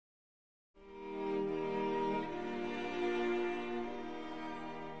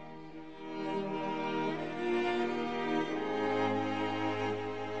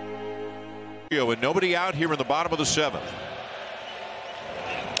And nobody out here in the bottom of the seventh.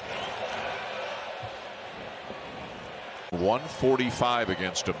 .145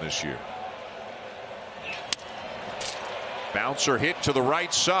 against him this year. Bouncer hit to the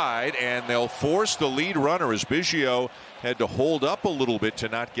right side, and they'll force the lead runner as Biggio had to hold up a little bit to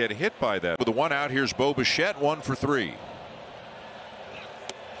not get hit by that. With the one out, here's Bo Bichette, 1 for 3.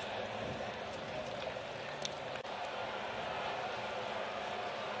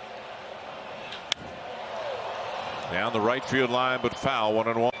 Down the right field line, but foul,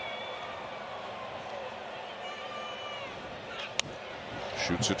 1-1.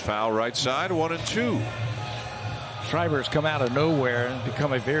 Shoots it foul right side, 1-2. Schreiber's come out of nowhere and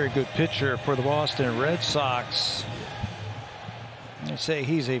become a very good pitcher for the Boston Red Sox. They say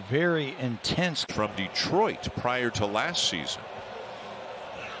he's a very intense. From Detroit prior to last season.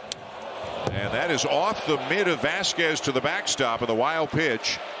 And that is off the mid of Vasquez to the backstop, and the wild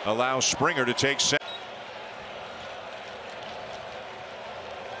pitch allows Springer to take second.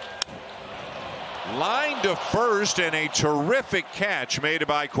 Line to first, and a terrific catch made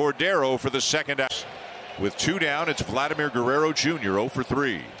by Cordero for the second out. With 2 down, it's Vladimir Guerrero Jr. 0 for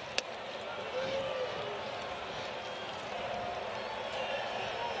 3.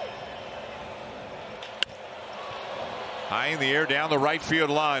 High in the air down the right field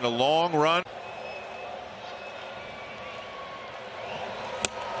line, a long run.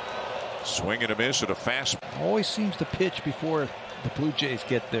 Swing and a miss at a fast. Always seems to pitch before the Blue Jays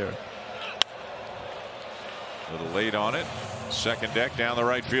get there. A little late on it. Second deck down the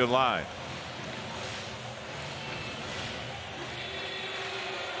right field line.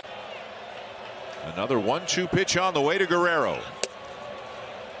 Another 1-2 pitch on the way to Guerrero.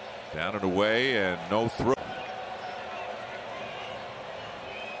 Down and away, and no throw.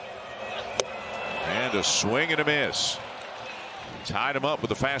 And a swing and a miss. Tied him up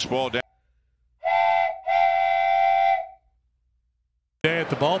with a fastball down. At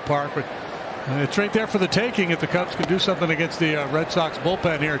the ballpark, but it's right there for the taking if the Cubs can do something against the Red Sox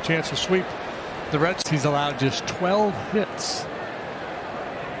bullpen here. A chance to sweep the Reds. He's allowed just 12 hits.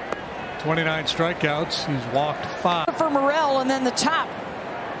 29 strikeouts. He's walked 5. For Morel, and then the top.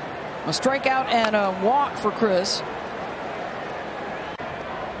 A strikeout and a walk for Chris.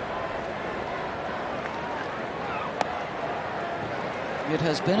 It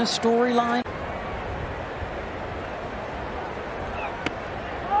has been a storyline.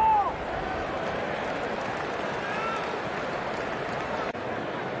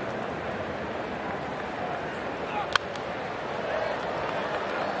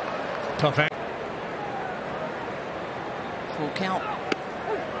 Tough angle. Full count.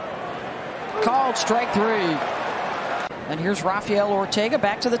 Called strike 3. And here's Rafael Ortega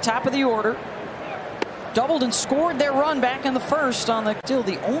back to the top of the order. Doubled and scored their run back in the first on the still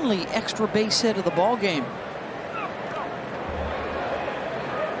the only extra base hit of the ball game.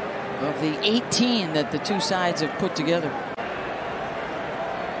 Of the 18 that the two sides have put together.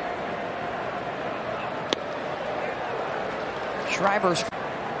 Schreiber's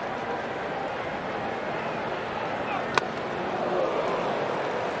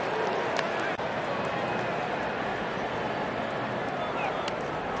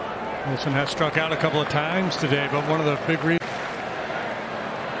Wilson has struck out a couple of times today, but one of the big reasons.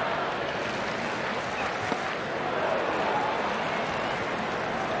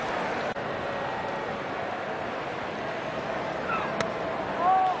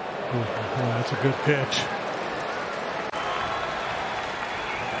 That's a good pitch.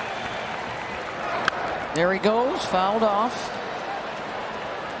 There he goes, fouled off.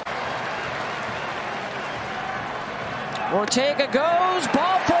 Ortega goes,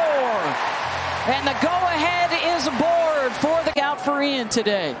 ball 4. And the go-ahead is aboard for the out for Ian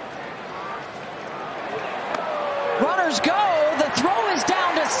today. Runners go, the throw is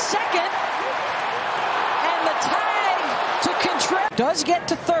down to second. And the tag to Contreras does get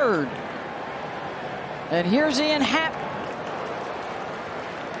to third. And here's Ian Happ.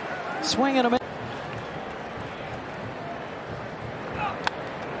 Swinging him in.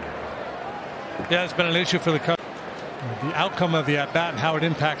 Yeah, it's been an issue for the Cubs. The outcome of the at-bat and how it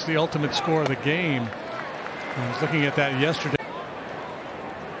impacts the ultimate score of the game. I was looking at that yesterday.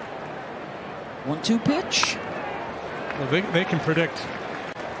 1-2 pitch. Well, they can predict.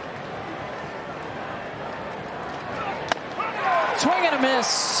 Swing and a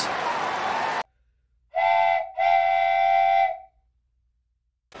miss.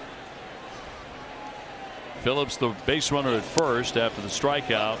 Phillips, the base runner at first after the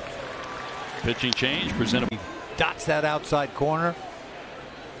strikeout. Pitching change presented. Dots that outside corner.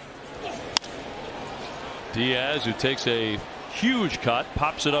 Diaz, who takes a Huge cut,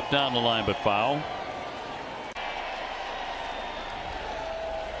 pops it up down the line, but foul.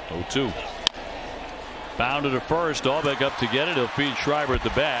 0-2. Bounded to first. Dawg up to get it. He'll feed Schreiber at the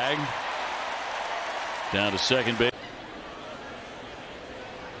bag. Down to second base.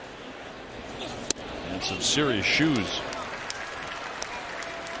 And some serious shoes.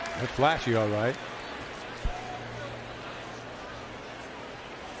 They're flashy, all right.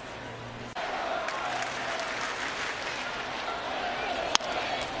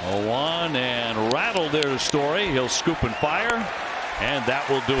 One and rattled there to Story. He'll scoop and fire, and that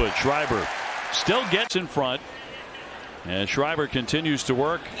will do it. Schreiber still gets in front, and Schreiber continues to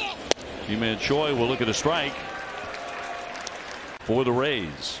work. Ji-Man Choi will look at a strike for the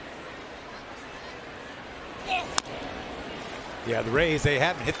Rays. Yeah, the Rays, they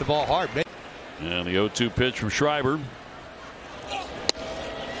haven't hit the ball hard. And the 0-2 pitch from Schreiber.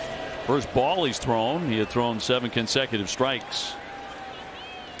 First ball he's thrown. He had thrown 7 consecutive strikes.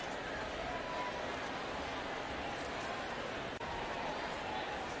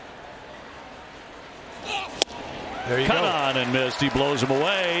 There you Cut go. on and missed. He blows him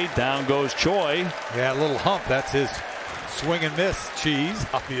away. Down goes Choi. Yeah, a little hump. That's his swing and miss cheese,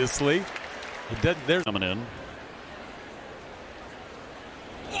 obviously. It doesn't. There's Coming in.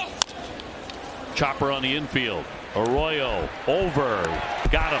 Chopper on the infield. Arroyo over.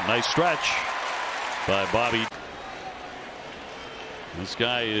 Got him. Nice stretch by Bobby. This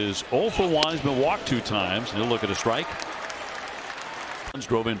guy is 0 for 1. He's been walked 2 times. He'll look at a strike.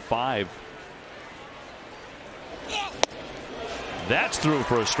 Drove in 5. That's through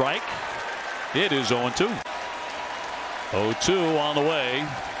for a strike. It is 0-2. 0-2 on the way.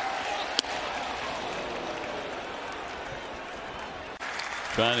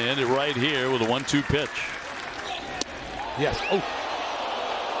 Trying to end it right here with a 1-2 pitch. yes. Oh,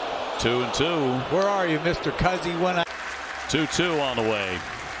 2-2. where are you, Mr. Cuzzy? 2-2 on the way.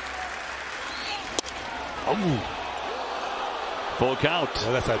 Oh, Full count.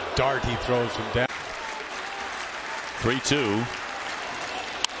 well, that's a dart he throws from down. 3-2.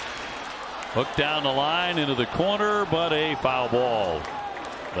 Hooked down the line into the corner, but a foul ball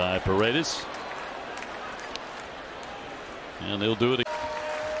by Paredes. And they'll do it again.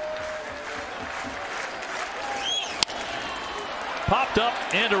 Popped up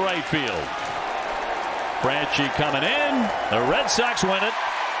into right field. Franchi coming in. The Red Sox win it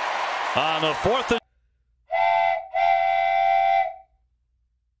on the 4th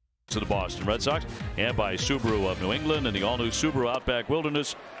to the Boston Red Sox, and by Subaru of New England and the all-new Subaru Outback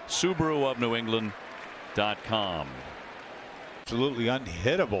Wilderness. SubaruofNewEngland.com. Absolutely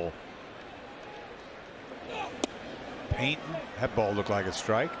unhittable. Painting. That ball looked like a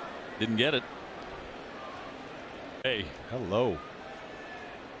strike. Didn't get it. Hey, Hello.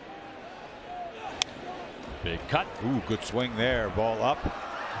 big cut. Ooh, good swing there. Ball up.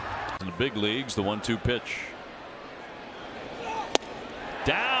 In the big leagues, the 1-2 pitch.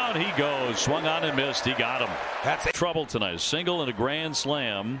 Down he goes. Swung on and missed. He got him. That's it. Trouble tonight. A single and a grand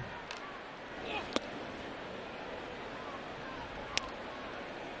slam.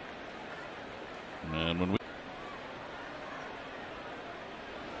 And when we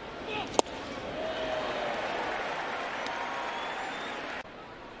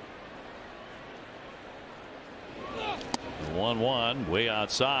the 1-1 way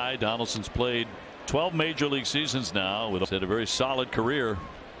outside. Donaldson's played 12 major league seasons now. Had a very solid career.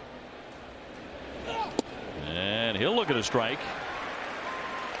 And he'll look at a strike.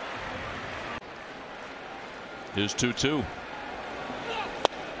 Here's 2-2.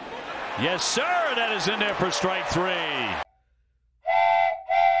 Yes, sir. That is in there for strike 3.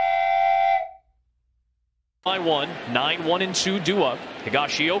 By 1, 9-1-2 due up.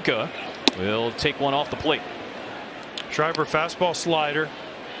 Higashioka will take one off the plate. Schreiber fastball slider,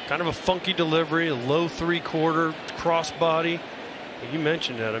 kind of a funky delivery, a low 3/4 crossbody. You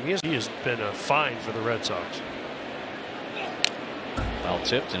mentioned Adam. He has been a find for the Red Sox. Foul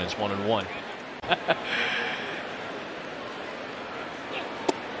tipped, and it's 1-1.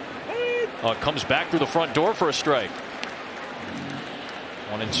 Comes back through the front door for a strike.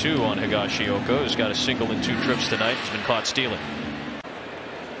 1-2 on Higashioka, who's got a single in 2 trips tonight. He's been caught stealing.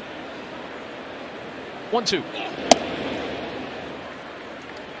 1-2.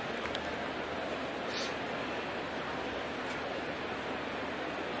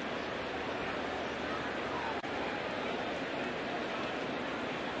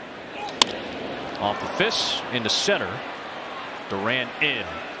 Off the fist into center. Durant in.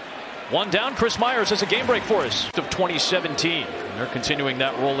 1 down. Chris Myers has a game break for us of 2017. And they're continuing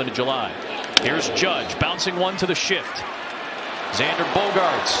that roll into July. Here's Judge bouncing one to the shift. Xander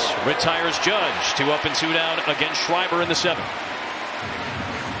Bogaerts retires Judge. 2 up and 2 down against Schreiber in the 7th.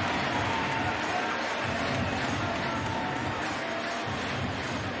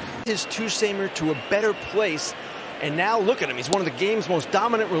 His two-seamer to a better place, and now look at him. He's one of the game's most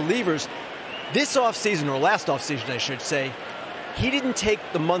dominant relievers. This offseason, or last offseason I should say, he didn't take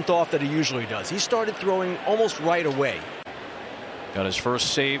the month off that he usually does. He started throwing almost right away. Got his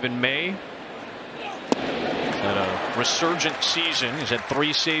first save in May. Had a resurgent season. He's had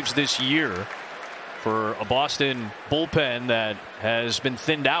 3 saves this year for a Boston bullpen that has been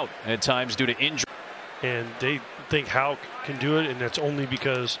thinned out at times due to injury. And they think Houck can do it, and that's only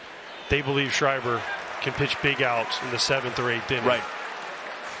because they believe Schreiber can pitch big outs in the 7th or 8th inning. Right.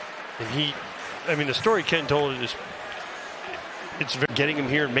 And I mean, the story Ken told is it's getting him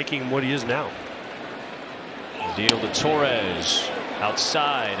here and making him what he is now. Deal to Torres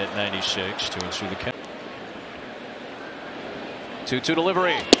outside at 96. 2-2 the count. 2-2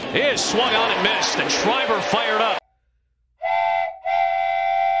 delivery. He is swung on and missed, and Schreiber fired up.